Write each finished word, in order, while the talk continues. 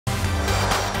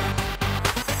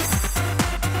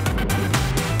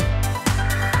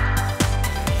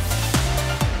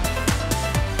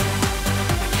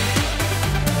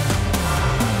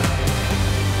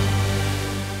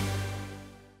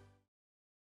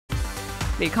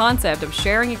The concept of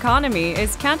sharing economy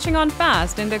is catching on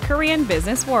fast in the Korean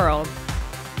business world.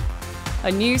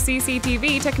 A new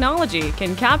CCTV technology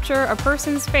can capture a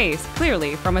person's face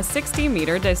clearly from a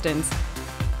 60-meter distance.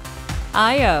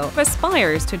 IO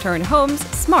aspires to turn homes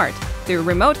smart through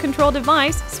remote control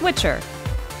device switcher.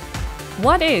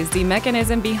 What is the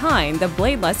mechanism behind the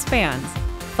bladeless fans?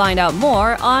 Find out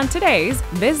more on today's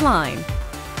Bizline.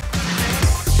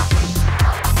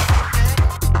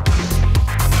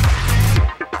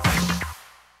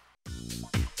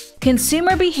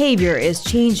 Consumer behavior is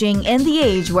changing in the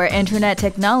age where internet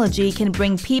technology can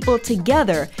bring people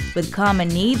together with common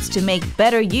needs to make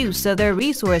better use of their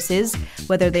resources,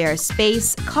 whether they are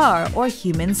space, car, or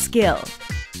human skill.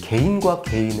 개인과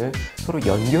개인을 서로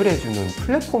연결해주는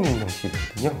플랫폼인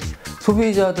형식이거든요.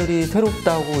 소비자들이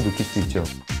새롭다고 느낄 수 있죠.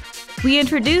 We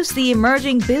introduced the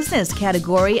emerging business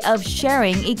category of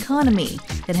sharing economy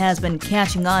that has been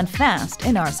catching on fast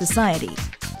in our society.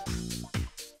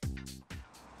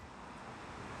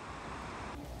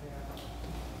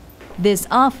 This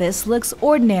office looks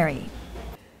ordinary.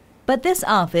 But this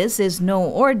office is no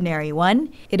ordinary one.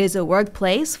 It is a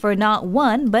workplace for not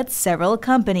one but several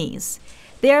companies.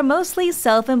 They are mostly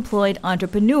self-employed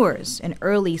entrepreneurs, an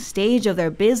early stage of their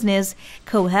business,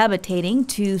 cohabitating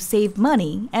to save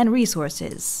money and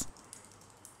resources.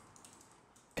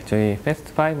 저희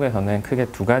패스트5에서는 크게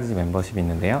두 가지 멤버십이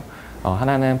있는데요.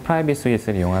 하나는 프라이빗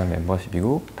스윗을 이용하는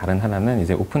멤버십이고 다른 하나는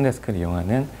이제 오픈데스크를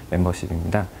이용하는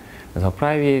멤버십입니다. 그래서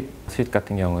프라이빗 스윗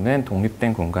같은 경우는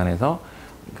독립된 공간에서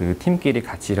그 팀끼리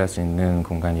같이 일할 수 있는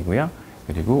공간이고요.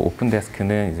 그리고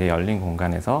오픈데스크는 이제 열린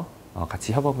공간에서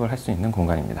같이 협업을 할 수 있는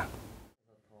공간입니다.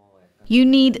 You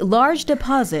need large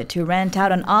deposit to rent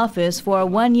out an office for a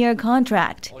one-year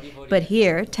contract. But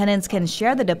here, tenants can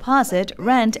share the deposit,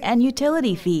 rent, and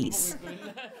utility fees.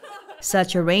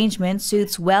 Such arrangement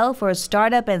suits well for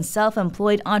startup and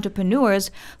self-employed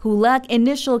entrepreneurs who lack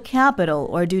initial capital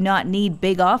or do not need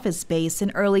big office space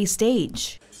in early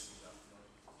stage.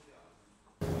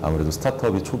 아무래도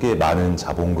스타트업이 초기에 많은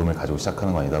자본금을 가지고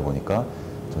시작하는 거 아니다 보니까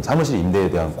좀 사무실 임대에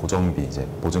대한 고정비, 이제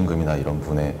보증금이나 이런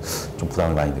부분에 좀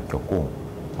부담을 많이 느꼈고,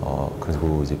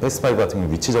 그리고 이제 패스트5 같은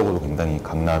경우 위치적으로 굉장히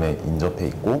강남에 인접해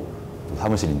있고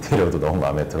사무실 인테리어도 너무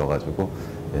마음에 들어가지고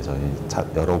저희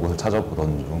여러 곳을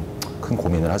찾아보던 중 큰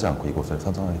고민을 하지 않고 이곳을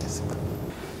선정하게 됐습니다.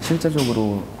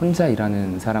 실제적으로 혼자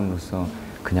일하는 사람으로서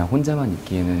그냥 혼자만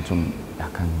있기에는 좀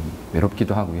약간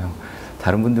외롭기도 하고요.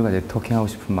 다른 분들과 네트워킹하고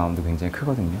싶은 마음도 굉장히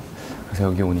크거든요. 그래서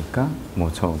여기 오니까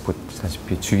저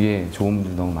보시다시피 주위에 좋은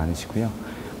분들 너무 많으시고요.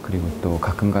 그리고 또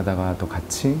가끔 가다가 또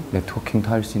같이 네트워킹도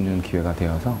할 수 있는 기회가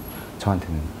되어서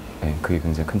저한테는 그게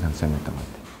굉장히 큰 장점이었던 것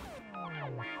같아요.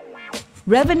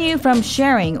 Revenue from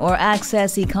sharing or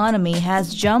access economy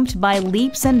has jumped by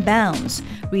leaps and bounds,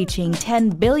 reaching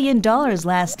 $10 billion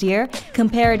last year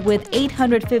compared with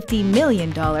 $850 million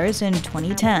in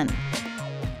 2010.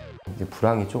 이제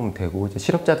불황이 좀 되고 이제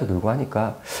실업자도 늘고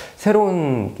하니까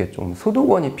새로운 게 좀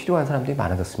소득원이 필요한 사람들이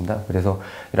많아졌습니다. 그래서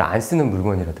이런 안 쓰는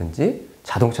물건이라든지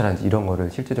자동차라든지 이런 거를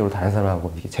실질적으로 다른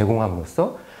사람하고 이렇게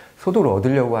제공함으로써 소득을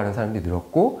얻으려고 하는 사람들이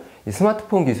늘었고, 이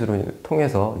스마트폰 기술을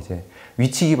통해서 이제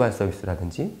위치 기반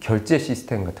서비스라든지 결제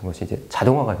시스템 같은 것이 이제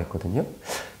자동화가 됐거든요.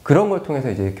 그런 걸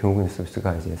통해서 이제 교육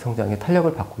서비스가 이제 성장에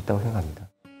탄력을 받고 있다고 생각합니다.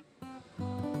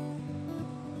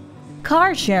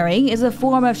 Car sharing is a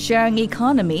form of sharing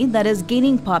economy that is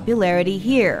gaining popularity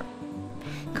here.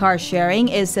 Car sharing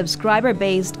is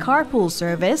subscriber-based carpool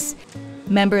service.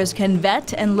 Members can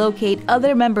vet and locate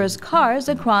other members' cars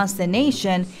across the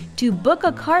nation to book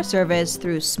a car service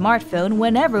through smartphone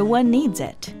whenever one needs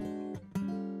it.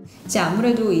 이제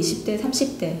아무래도 20대,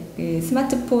 30대 그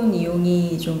스마트폰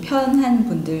이용이 좀 편한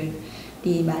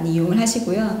분들이 많이 이용을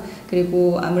하시고요.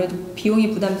 그리고 아무래도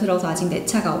비용이 부담스러워서 아직 내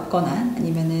차가 없거나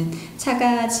아니면은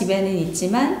차가 집에는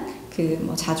있지만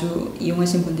자주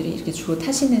이용하시는 분들이 이렇게 주로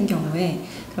타시는 경우에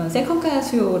그런 세컨카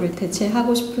수요를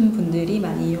대체하고 싶은 분들이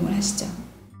많이 이용을 하시죠.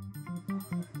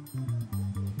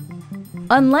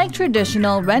 Unlike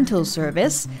traditional rental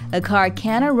service, a car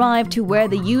can arrive to where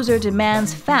the user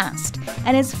demands fast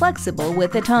and is flexible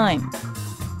with the time.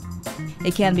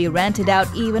 It can be rented out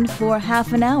even for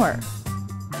half an hour.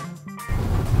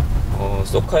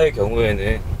 소카의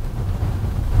경우에는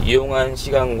이용한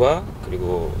시간과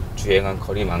그리고 주행한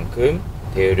거리만큼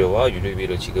대여료와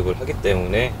유류비를 지급을 하기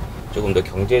때문에 조금 더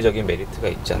경제적인 메리트가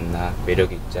있지 않나,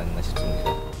 매력이 있지 않나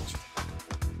싶습니다.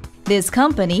 This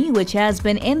company, which has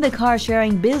been in the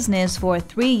car-sharing business for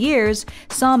 3 years,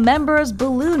 saw members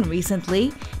balloon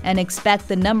recently and expect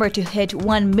the number to hit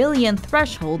 1 million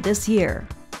threshold this year.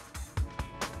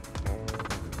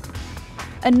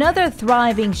 Another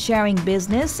thriving sharing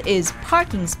business is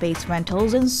parking space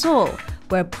rentals in Seoul,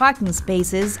 where parking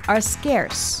spaces are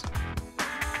scarce.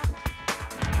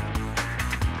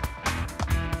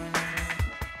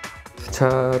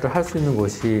 주차를 할 수 있는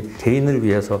곳이 개인을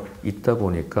위해서 있다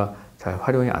보니까 잘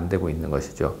활용이 안 되고 있는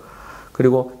것이죠.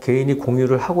 그리고 개인이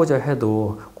공유를 하고자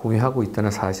해도 공유하고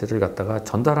있다는 사실을 갖다가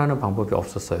전달하는 방법이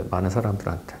없었어요. 많은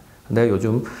사람들한테. 근데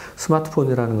요즘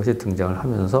스마트폰이라는 것이 등장을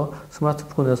하면서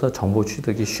스마트폰에서 정보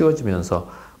취득이 쉬워지면서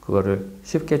그거를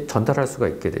쉽게 전달할 수가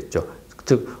있게 됐죠.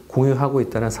 즉 공유하고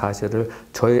있다는 사실을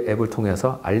저희 앱을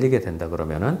통해서 알리게 된다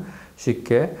그러면은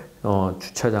쉽게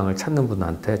주차장을 찾는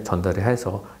분한테 전달을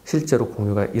해서 실제로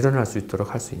공유가 일어날 수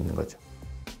있도록 할 수 있는 거죠.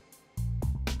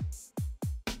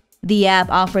 The app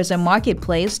offers a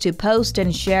marketplace to post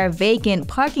and share vacant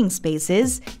parking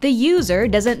spaces. The user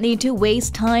doesn't need to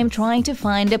waste time trying to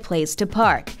find a place to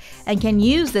park and can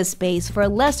use the space for a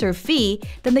lesser fee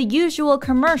than the usual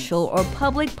commercial or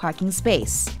public parking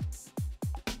space.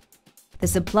 The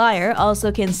supplier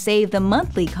also can save the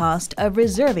monthly cost of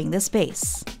reserving the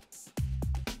space.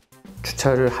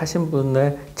 주차를 하신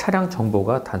분의 차량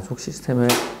정보가 단속 시스템에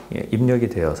입력이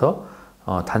되어서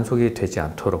단속이 되지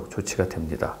않도록 조치가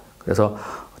됩니다. 그래서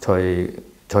저희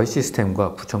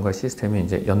시스템과 구청과 시스템이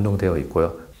이제 연동되어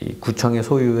있고요. 이 구청의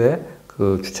소유의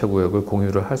그 주차구역을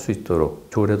공유를 할 수 있도록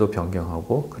조례도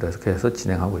변경하고 그래서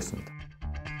진행하고 있습니다.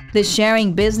 The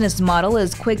sharing business model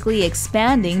is quickly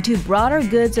expanding to broader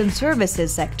goods and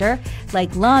services sector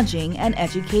like lodging and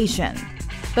education.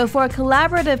 But for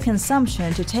collaborative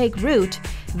consumption to take root,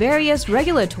 various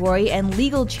regulatory and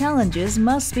legal challenges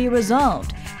must be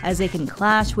resolved as they can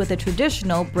clash with the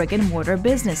traditional brick-and-mortar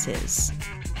businesses.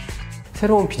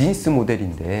 새로운 비즈니스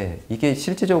모델인데 이게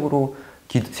실질적으로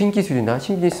신기술이나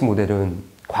신비즈니스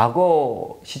모델은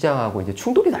과거 시장하고 이제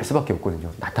충돌이 날 수밖에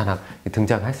없거든요.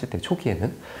 등장했을 때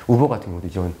초기에는 우버 같은 경우도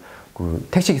이런 그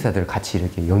택시 기사들 같이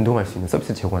이렇게 연동할 수 있는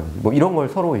서비스를 제공하는 뭐 이런 걸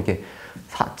서로 이렇게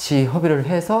같이 협의를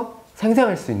해서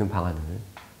생생할 수 있는 방안을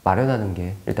마련하는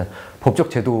게 일단 법적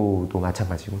제도도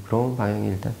마찬가지고 그런 방향이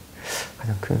일단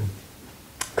가장 큰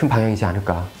방향이지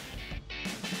않을까.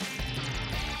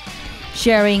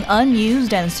 Sharing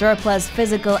unused and surplus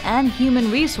physical and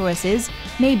human resources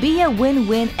may be a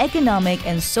win-win economic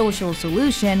and social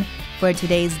solution for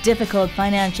today's difficult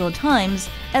financial times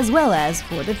as well as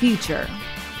for the future.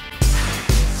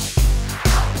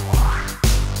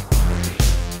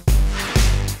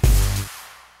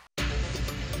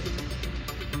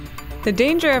 The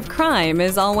danger of crime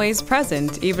is always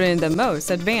present, even in the most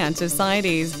advanced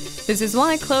societies. This is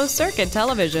why closed-circuit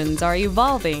televisions are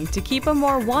evolving to keep a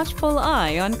more watchful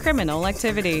eye on criminal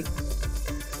activity.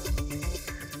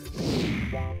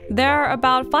 There are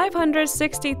about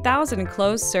 560,000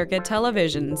 closed-circuit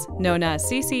televisions, known as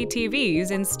CCTVs,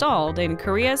 installed in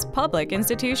Korea's public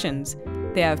institutions.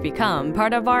 They have become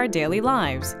part of our daily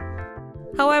lives.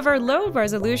 However, low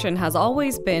resolution has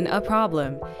always been a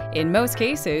problem. In most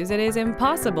cases, it is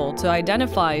impossible to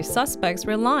identify suspects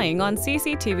relying on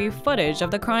CCTV footage of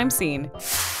the crime scene.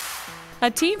 A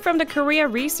team from the Korea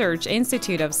Research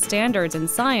Institute of Standards and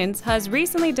Science has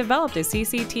recently developed a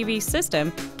CCTV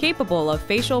system capable of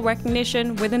facial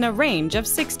recognition within a range of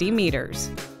 60 meters.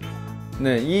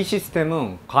 네, 이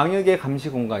시스템은 광역의 감시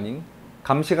공간인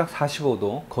감시각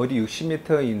 45도, 거리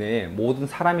 60m 이내의 모든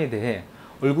사람에 대해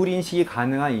얼굴 인식이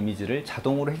가능한 이미지를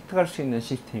자동으로 획득할 수 있는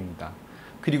시스템입니다.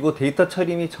 그리고 데이터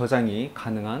처리 및 저장이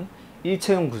가능한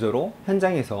일체형 구조로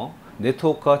현장에서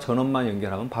네트워크와 전원만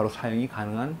연결하면 바로 사용이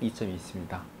가능한 이점이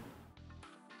있습니다.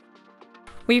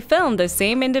 We filmed the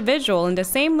same individual in the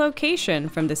same location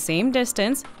from the same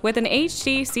distance with an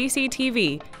HD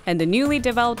CCTV and the newly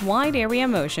developed wide area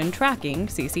motion tracking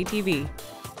CCTV.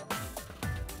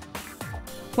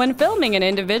 When filming an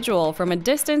individual from a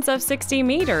distance of 60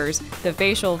 meters, the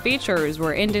facial features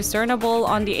were indiscernible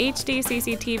on the HD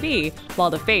CCTV, while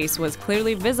the face was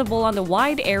clearly visible on the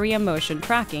wide area motion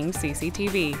tracking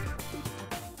CCTV.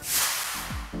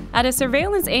 At a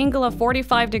surveillance angle of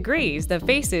 45 degrees, the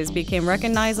faces became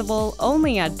recognizable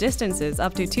only at distances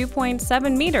up to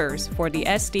 2.7 meters for the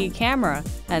SD camera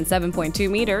and 7.2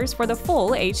 meters for the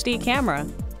full HD camera.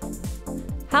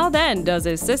 How then does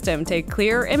this system take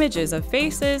clear images of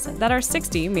faces that are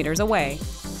 60 meters away?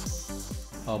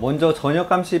 먼저 전역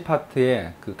감시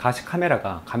파트의 그 가시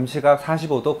카메라가 감시각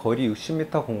 45도 거리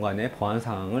 60m 공간의 보안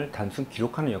상황을 단순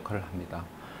기록하는 역할을 합니다.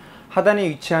 하단에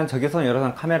위치한 적외선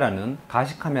열화상 카메라는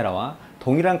가시 카메라와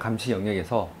동일한 감시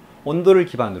영역에서 온도를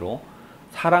기반으로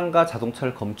사람과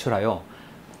자동차를 검출하여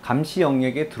감시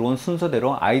영역에 들어온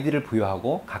순서대로 아이디를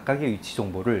부여하고 각각의 위치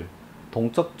정보를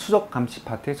동적 추적 감시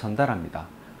파트에 전달합니다.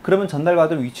 그러면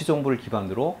전달받은 위치 정보를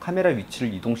기반으로 카메라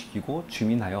위치를 이동시키고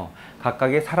줌인하여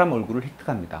각각의 사람 얼굴을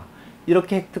획득합니다.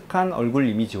 이렇게 획득한 얼굴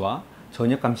이미지와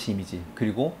전역 감시 이미지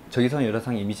그리고 적외선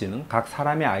열화상 이미지는 각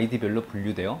사람의 아이디별로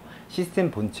분류되어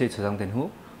시스템 본체에 저장된 후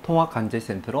통합 관제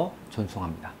센터로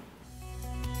전송합니다.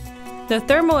 The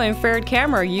thermal-infrared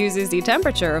camera uses the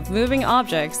temperature of moving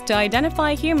objects to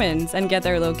identify humans and get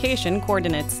their location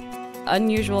coordinates.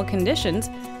 Unusual conditions,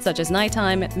 such as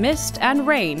nighttime, mist, and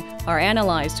rain, are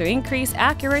analyzed to increase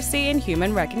accuracy in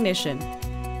human recognition.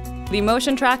 The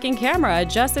motion tracking camera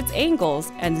adjusts its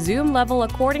angles and zoom level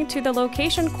according to the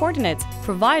location coordinates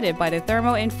provided by the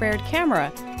thermal-infrared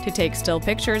camera to take still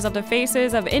pictures of the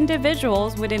faces of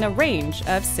individuals within a range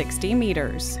of 60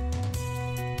 meters.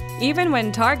 Even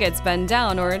when targets bend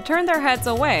down or turn their heads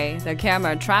away, the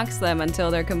camera tracks them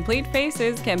until their complete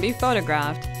faces can be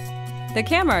photographed. The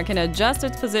camera can adjust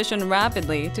its position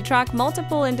rapidly to track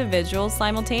multiple individuals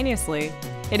simultaneously.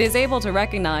 It is able to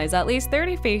recognize at least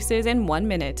 30 faces in 1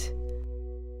 minute.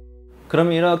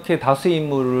 그럼 이렇게 다수의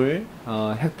인물을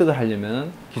획득을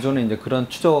하려면 기존에 이제 그런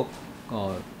추적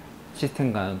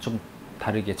시스템과는 좀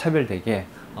다르게 차별되게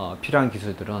필요한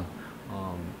기술들은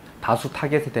다수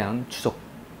타겟에 대한 추적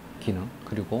기능,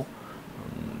 그리고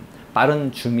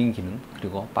빠른 줌인 기능,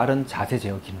 그리고 빠른 자세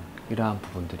제어 기능, 이러한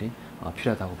부분들이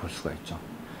필요하다고 볼 수가 있죠.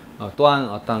 또한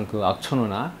어떤 그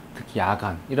악천후나 특히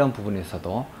야간 이런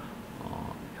부분에서도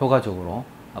효과적으로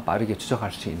빠르게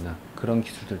추적할 수 있는 그런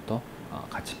기술들도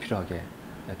같이 필요하게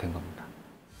된 겁니다.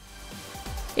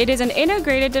 It is an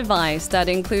integrated device that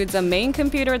includes a main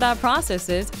computer that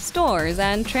processes, stores,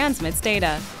 and transmits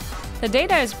data. The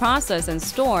data is processed and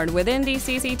stored within the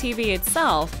CCTV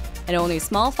itself, and only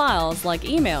small files like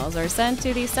emails are sent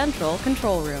to the central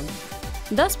control room.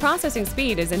 Thus, processing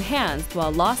speed is enhanced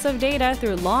while loss of data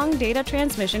through long data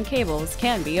transmission cables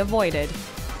can be avoided.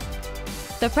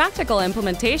 The practical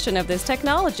implementation of this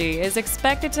technology is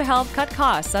expected to help cut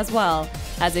costs as well,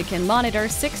 as it can monitor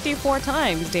 64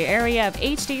 times the area of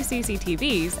HD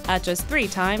CCTVs at just 3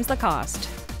 times the cost.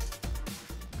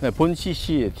 본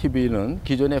CCTV는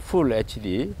기존의 Full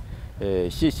HD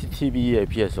CCTV에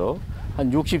비해서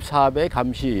한 64배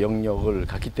감시 영역을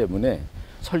갖기 때문에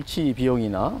설치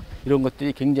비용이나 이런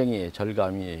것들이 굉장히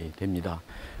절감이 됩니다.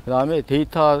 그 다음에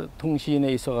데이터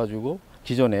통신에 있어가지고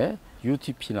기존에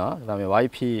UTP나 그 다음에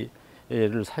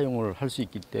와이파이를 사용을 할 수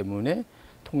있기 때문에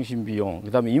통신 비용, 그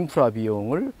다음에 인프라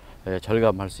비용을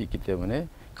절감할 수 있기 때문에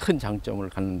큰 장점을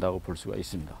갖는다고 볼 수가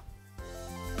있습니다.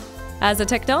 As the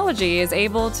technology is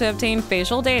able to obtain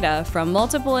facial data from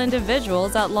multiple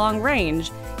individuals at long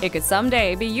range, it could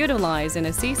someday be utilized in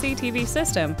a CCTV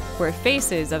system where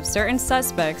faces of certain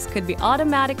suspects could be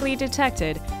automatically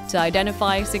detected to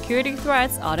identify security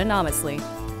threats autonomously.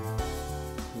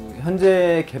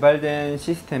 현재 개발된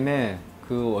시스템에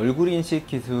그 얼굴 인식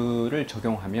기술을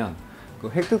적용하면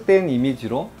그 획득된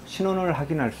이미지로 신원을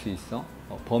확인할 수 있어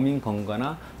범인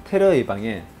검거나 테러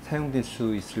예방에 사용될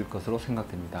수 있을 것으로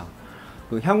생각됩니다.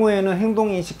 그 향후에는 행동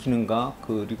인식 기능과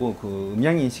그리고 그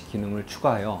음향 인식 기능을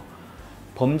추가하여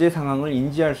범죄 상황을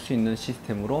인지할 수 있는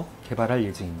시스템으로 개발할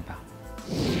예정입니다.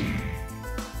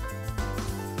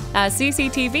 As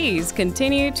CCTVs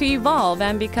continue to evolve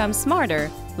and become smarter,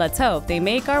 let's hope they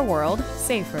make our world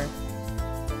safer.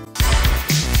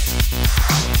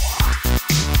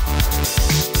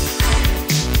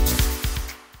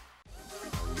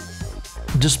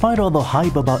 Despite all the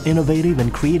hype about innovative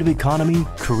and creative economy,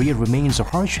 Korea remains a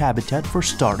harsh habitat for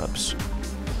startups.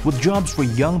 With jobs for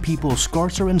young people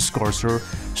scarcer and scarcer,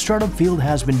 startup field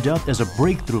has been dubbed as a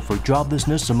breakthrough for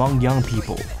joblessness among young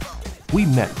people. We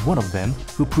met one of them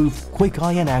who proved quick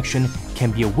eye and action can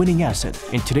be a winning asset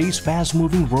in today's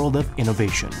fast-moving world of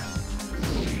innovation.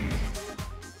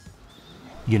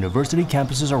 University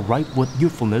campuses are ripe with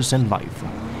youthfulness and life.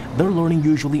 Their learning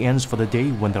usually ends for the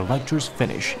day when their lectures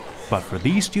finish. But for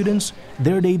these students,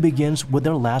 their day begins with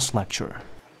their last lecture.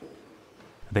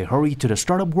 They hurry to the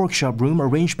startup workshop room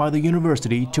arranged by the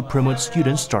university to promote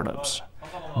student startups.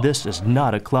 This is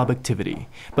not a club activity,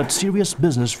 but serious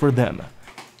business for them.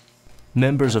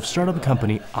 Members of startup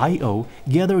company IO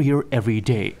gather here every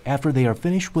day after they are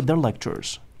finished with their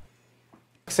lectures.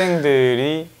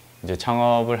 학생들이 이제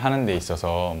창업을 하는 데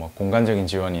있어서 뭐 공간적인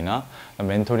지원이나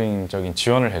멘토링적인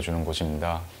지원을 해주는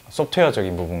곳입니다.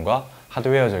 소프트웨어적인 부분과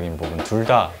하드웨어적인 부분 둘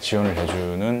다 지원을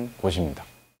해주는 곳입니다.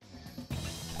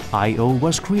 IO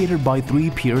was created by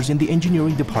 3 peers in the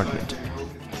engineering department.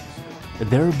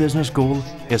 Their business goal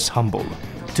is humble,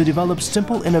 to develop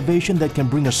simple innovation that can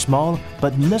bring a small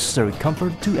but necessary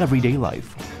comfort to everyday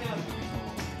life.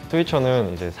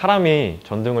 스위처는 이제 사람이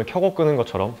전등을 켜고 끄는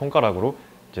것처럼 손가락으로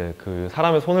이제 그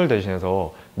사람의 손을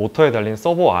대신해서 모터에 달린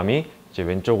서버 암이 이제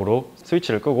왼쪽으로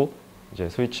스위치를 끄고 이제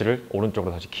스위치를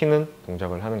오른쪽으로 다시 켜는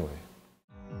동작을 하는 거예요.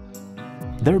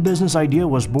 Their business idea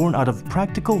was born out of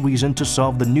practical reason to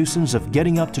solve the nuisance of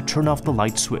getting up to turn off the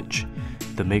light switch.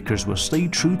 The makers will stay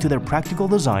true to their practical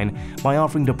design by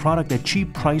offering the product at a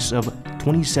cheap price of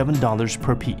 $27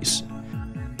 per piece.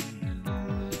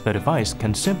 The device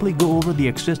can simply go over the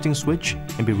existing switch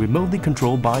and be remotely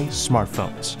controlled by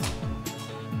smartphones.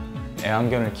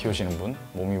 애완견을 키우시는 분,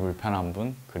 몸이 불편한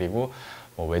분, 그리고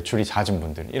외출이 잦은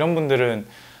분들, 이런 분들은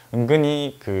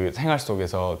은근히 그 생활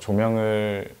속에서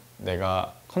조명을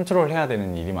내가 컨트롤해야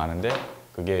되는 일이 많은데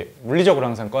그게 물리적으로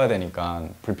항상 꺼야 되니까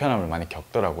불편함을 많이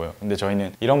겪더라고요. 근데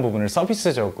저희는 이런 부분을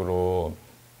서비스적으로,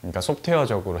 그러니까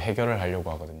소프트웨어적으로 해결을 하려고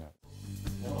하거든요.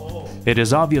 It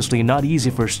is obviously not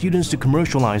easy for students to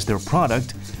commercialize their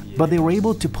product, but they were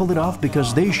able to pull it off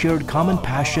because they shared common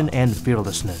passion and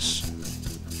fearlessness.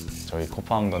 저희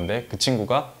코파운더인데 그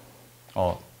친구가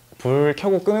불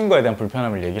켜고 끄는 거에 대한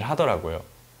불편함을 얘기를 하더라고요.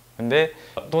 근데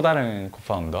또 다른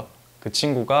코파운더, 그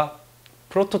친구가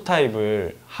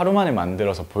프로토타입을 하루 만에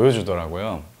만들어서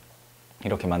보여주더라고요.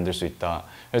 이렇게 만들 수 있다.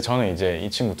 그래서 저는 이제 이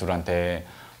친구 둘한테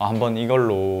한번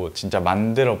이걸로 진짜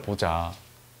만들어 보자.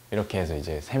 이렇게 해서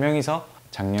이제 3명이서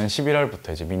작년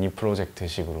 11월부터 이제 미니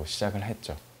프로젝트식으로 시작을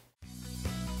했죠.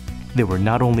 They were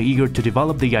not only eager to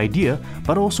develop the idea,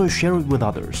 but also share it with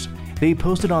others. They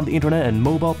posted on the internet and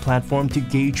mobile platform to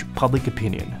gauge public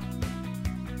opinion.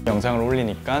 영상을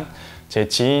올리니까 제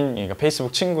지인, 그러니까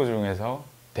페이스북 친구 중에서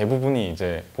대부분이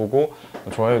이제 보고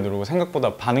좋아요 누르고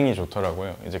생각보다 반응이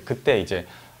좋더라고요. 이제 그때 이제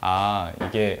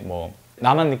이게 뭐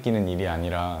나만 느끼는 일이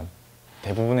아니라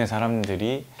대부분의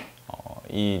사람들이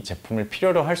이 제품을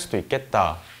필요로 할 수도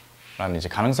있겠다라는 이제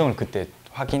가능성을 그때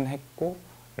확인했고,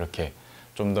 이렇게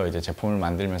좀 더 이제 제품을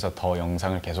만들면서 더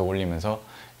영상을 계속 올리면서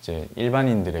이제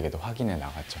일반인들에게도 확인해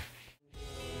나갔죠.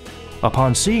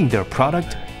 Upon seeing their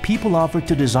product, people offered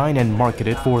to design and market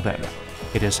it for them.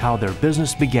 It is how their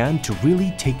business began to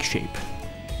really take shape.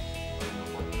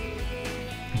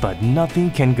 But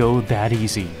nothing can go that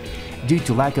easy. Due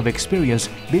to lack of experience,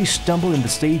 they stumble in the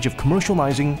stage of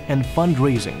commercializing and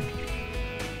fundraising.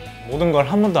 모든 걸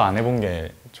한 번도 안 해본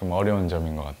게 좀 어려운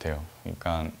점인 것 같아요.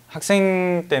 그러니까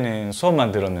학생 때는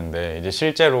수업만 들었는데 이제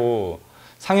실제로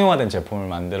상용화된 제품을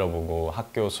만들어보고,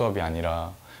 학교 수업이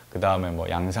아니라 그 다음에 뭐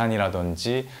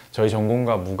양산이라든지 저희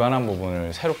전공과 무관한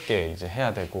부분을 새롭게 이제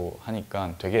해야 되고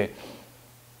하니까 되게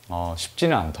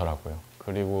쉽지는 않더라고요.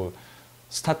 그리고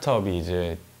스타트업이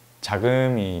이제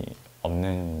자금이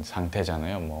없는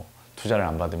상태잖아요. 뭐 투자를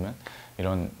안 받으면.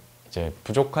 이런 이제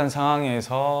부족한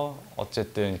상황에서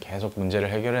어쨌든 계속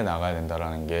문제를 해결해 나가야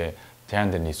된다는 게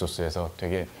제한된 리소스에서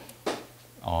되게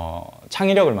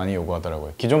창의력을 많이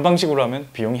요구하더라고요. 기존 방식으로 하면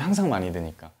비용이 항상 많이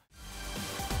드니까.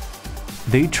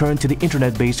 They turned to the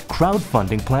internet-based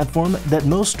crowdfunding platform that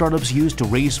most startups use to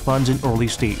raise funds in early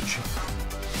stage.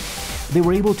 They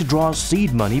were able to draw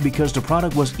seed money because the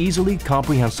product was easily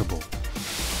comprehensible.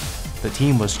 The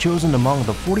team was chosen among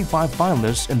the 45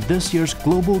 finalists in this year's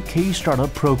Global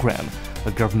K-Startup Program,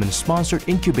 a government-sponsored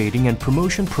incubating and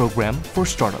promotion program for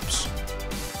startups.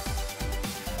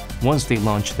 Once they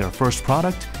launched their first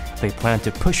product, they plan to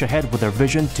push ahead with their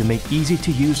vision to make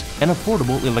easy-to-use and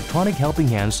affordable electronic helping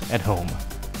hands at home.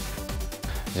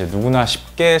 이제 누구나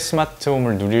쉽게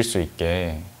스마트홈을 누릴 수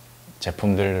있게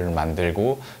제품들을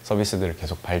만들고 서비스들을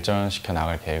계속 발전시켜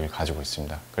나갈 계획을 가지고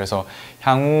있습니다. 그래서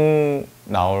향후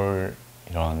나올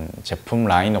이런 제품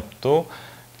라인업도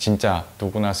진짜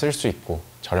누구나 쓸 수 있고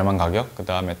저렴한 가격, 그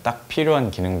다음에 딱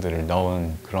필요한 기능들을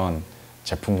넣은 그런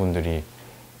제품군들이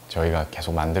저희가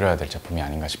계속 만들어야 될 제품이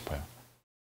아닌가 싶어요.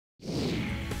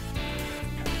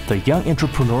 The young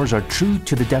entrepreneurs are true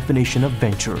to the definition of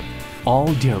venture,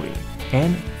 all daring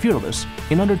and fearless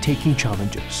in undertaking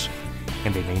challenges.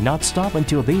 And they may not stop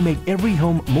until they make every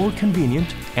home more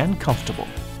convenient and comfortable.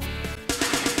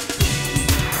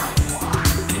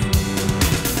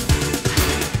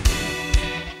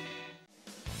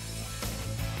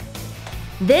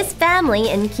 This family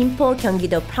in Gimpo,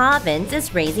 Gyeonggi-do Province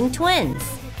is raising twins.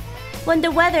 When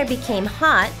the weather became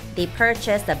hot, they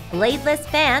purchased a bladeless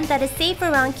fan that is safe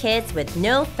around kids with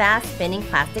no fast-spinning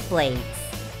plastic blades.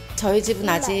 저희 집은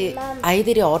아직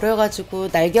아이들이 어려가지고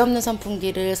날개 없는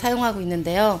선풍기를 사용하고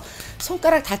있는데요.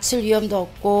 손가락 다칠 위험도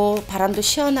없고 바람도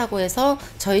시원하고 해서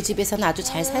저희 집에서는 아주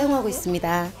잘 사용하고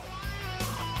있습니다.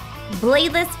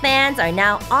 Bladeless fans are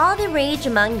now all the rage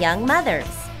among young mothers.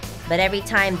 But every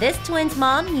time this twin's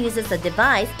mom uses the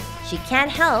device, she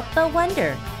can't help but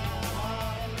wonder.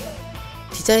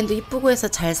 디자인도 이쁘고 해서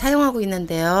잘 사용하고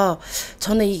있는데요.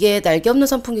 저는 이게 날개 없는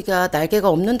선풍기가 날개가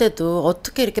없는데도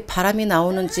어떻게 이렇게 바람이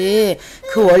나오는지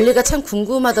그 원리가 참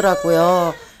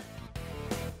궁금하더라고요.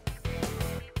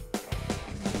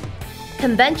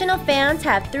 Conventional fans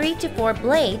have 3 to 4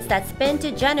 blades that spin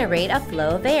to generate a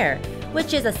flow of air,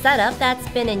 which is a setup that's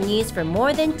been in use for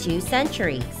more than 2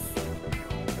 centuries.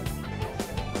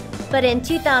 But in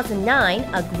 2009,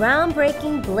 a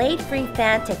groundbreaking blade-free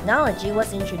fan technology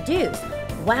was introduced,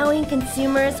 wowing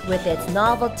consumers with its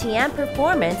novelty and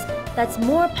performance that's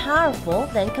more powerful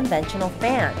than conventional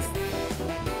fans.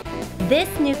 This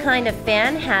new kind of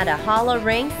fan had a hollow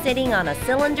ring sitting on a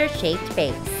cylinder-shaped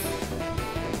base.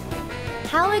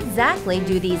 How exactly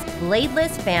do these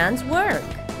bladeless fans work?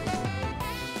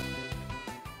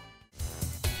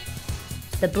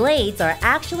 The blades are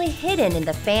actually hidden in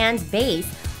the fan's base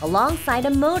alongside a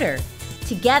motor.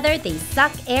 Together, they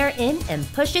suck air in and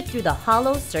push it through the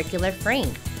hollow circular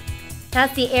frame.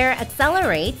 As the air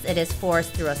accelerates, it is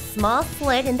forced through a small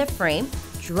slit in the frame,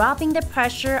 dropping the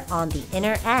pressure on the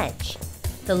inner edge.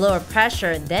 The lower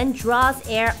pressure then draws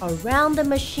air around the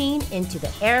machine into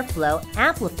the airflow,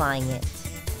 amplifying it.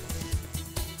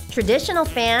 Traditional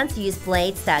fans use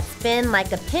blades that spin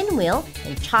like a pinwheel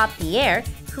and chop the air,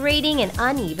 creating an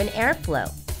uneven airflow.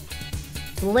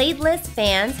 Bladeless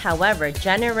fans, however,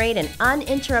 generate an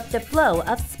uninterrupted flow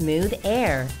of smooth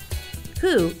air.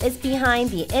 Who is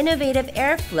behind the innovative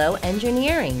airflow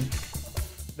engineering?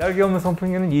 날개 없는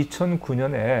선풍기는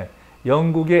 2009년에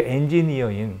영국의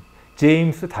엔지니어인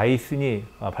제임스 다이슨이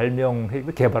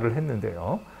개발을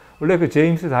했는데요. 원래 그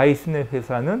제임스 다이슨의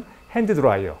회사는 핸드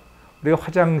드라이어, 우리가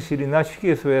화장실이나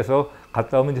휴게소에서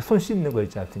갔다 오면 이제 손 씻는 거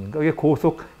있지 않습니까? 그게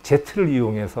고속 제트를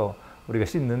이용해서 우리가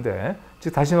씻는데,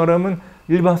 즉 다시 말하면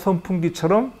일반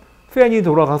선풍기처럼 팬이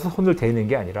돌아가서 손을 대는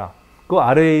게 아니라 그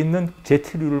아래에 있는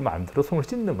제트류를 만들어 손을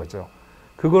씻는 거죠.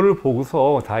 그거를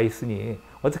보고서 다이슨이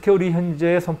어떻게 우리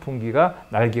현재 선풍기가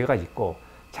날개가 있고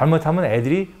잘못하면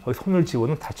애들이 거기 손을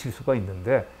집어넣으면 다칠 수가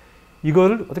있는데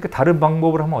이걸 어떻게 다른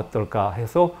방법으로 하면 어떨까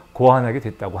해서 고안하게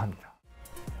됐다고 합니다.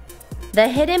 The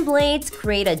hidden blades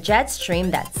create a jet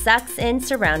stream that sucks in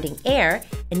surrounding air,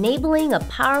 enabling a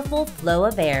powerful flow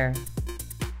of air.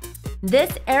 This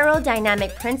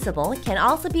aerodynamic principle can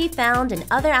also be found in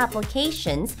other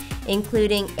applications,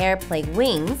 including airplane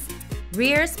wings,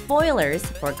 rear spoilers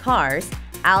for cars,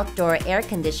 outdoor air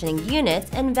conditioning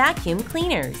units, and vacuum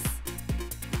cleaners.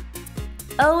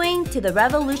 Owing to the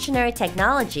revolutionary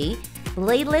technology,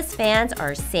 bladeless fans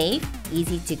are safe,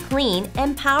 easy to clean,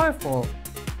 and powerful.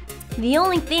 The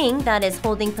only thing that is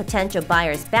holding potential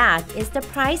buyers back is the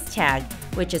price tag,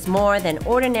 which is more than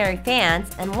ordinary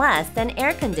fans and less than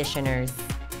air conditioners.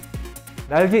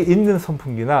 날개 있는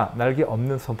선풍기나 날개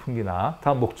없는 선풍기나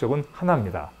다 목적은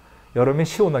하나입니다. 여름에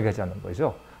시원하게 하자는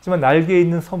거죠. 하지만 날개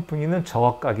있는 선풍기는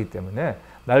저가가기 때문에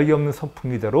날개 없는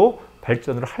선풍기대로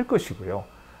발전을 할 것이고요.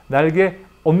 날개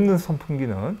없는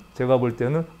선풍기는 제가 볼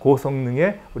때는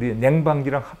고성능의 우리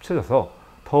냉방기랑 합쳐져서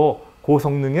더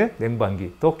고성능의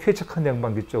냉방기, 더 쾌적한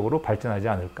냉방기 쪽으로 발전하지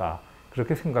않을까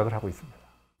그렇게 생각을 하고 있습니다.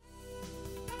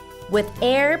 With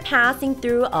air passing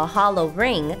through a hollow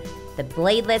ring, the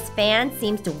bladeless fan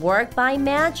seems to work by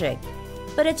magic.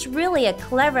 But it's really a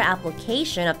clever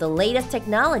application of the latest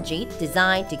technology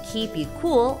designed to keep you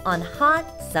cool on hot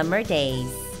summer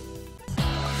days.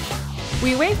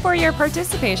 We wait for your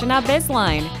participation at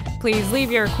Bizline. Please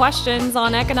leave your questions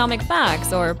on economic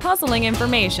facts or puzzling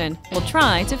information. We'll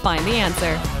try to find the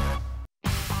answer.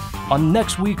 On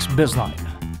next week's Bizline,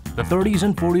 the 30s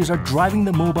and 40s are driving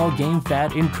the mobile game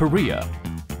fad in Korea.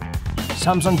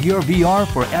 Samsung Gear VR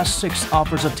for S6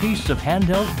 offers a taste of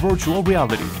handheld virtual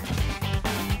reality.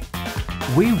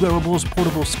 We Wearables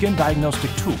portable skin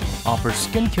diagnostic tool offers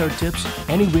skincare tips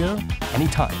anywhere,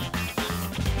 anytime.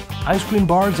 Ice cream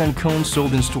bars and cones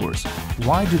sold in stores.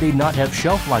 Why do they not have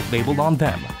shelf life labeled on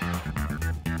them?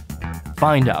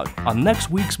 Find out on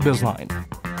next week's Bizline.